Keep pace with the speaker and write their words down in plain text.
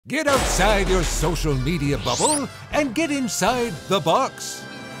Get outside your social media bubble and get inside the box.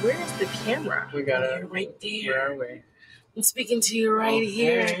 Where's the camera? We got it right there. Where are we? I'm speaking to you right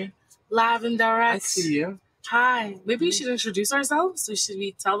here, live and direct. I see you. Hi. Maybe we should introduce ourselves. So should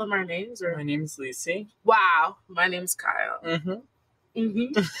we tell them our names? Or My name's Lacey. wow, my name's Kyle.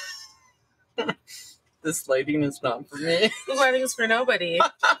 This lighting is not for me. This lighting is for nobody.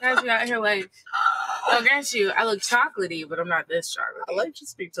 Guys, we out here like, I'll grant you, I look chocolatey, but I'm not this chocolatey. I like to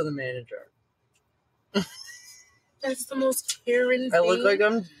speak to the manager. That's the most caring thing. I look like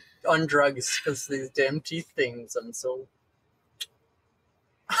I'm on drugs because these damn teeth things. I'm so.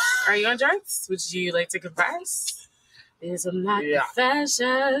 Are you on drugs? Would you like to confess? These are not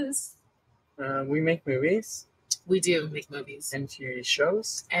confessions. We make movies. We do make movies. And TV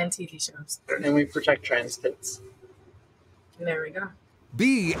shows. And TV shows. And we protect trans kids. There we go.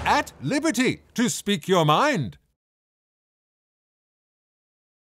 Be at liberty to speak your mind.